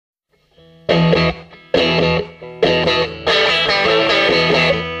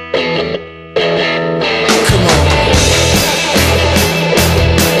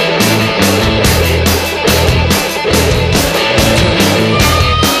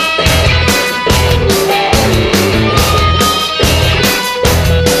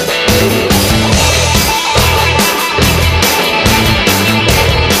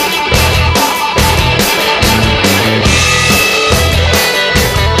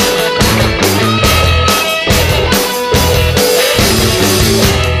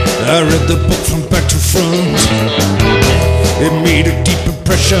read the book from back to front. It made a deep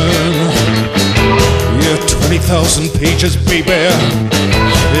impression. Yeah, 20,000 pages, baby,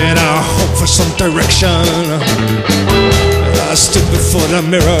 and I hope for some direction. I stood before the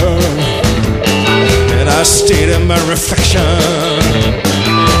mirror and I stared at my reflection.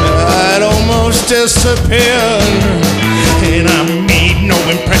 I'd almost disappeared and I made no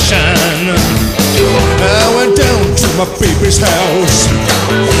impression. I went down to my baby's house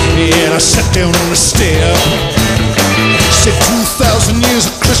and I sat down on the step. Said 2,000 years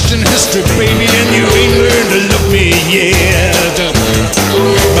of Christian history, baby, and you ain't learned to love me yet.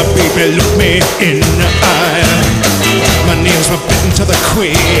 My baby looked me in the eye. My nails were bitten to the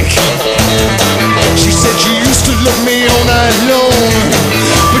quick. She said you used to love me all night long,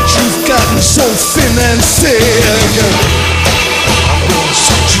 but you've gotten so thin and sick. I'm gonna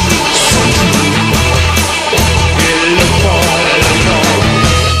set you free.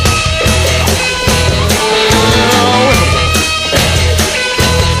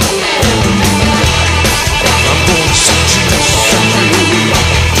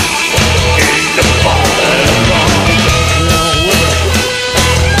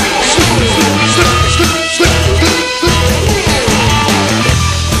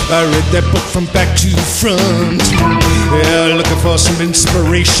 I read that book from back to front, yeah, looking for some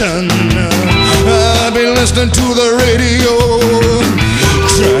inspiration. I've been listening to the radio,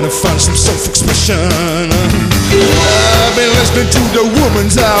 trying to find some self-expression. I've been listening to the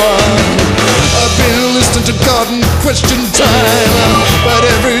Woman's Hour. I've been listening to Garden Question Time. But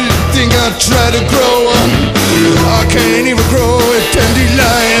everything I try to grow, I can't even grow a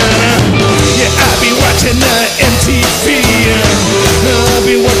dandelion. Yeah, I've been watching the MTV. I've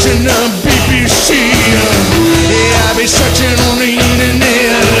been watching the BBC. Yeah, I've been searching on the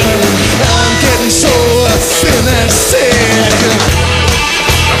internet. I'm getting so thin and sick.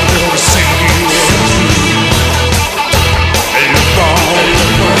 I'm gonna sing you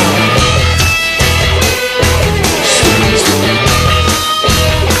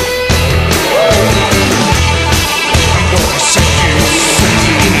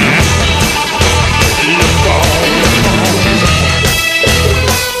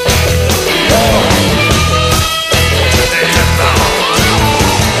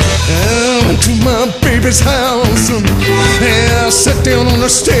house, yeah, I sat down on the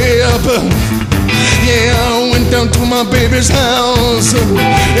step. Yeah, I went down to my baby's house and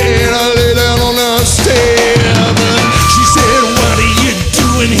I lay down on the step. She said, what are you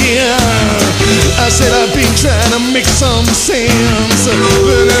doing here? I said, I've been trying to make some sense,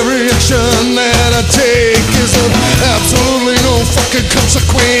 but every action that I take is of absolutely no fucking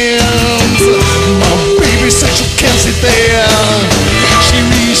consequence. My baby said you can't sit there. She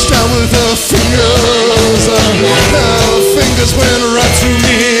reached out with her fingers, her fingers went right through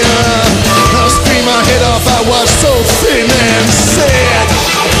me. I screamed my head off, I was so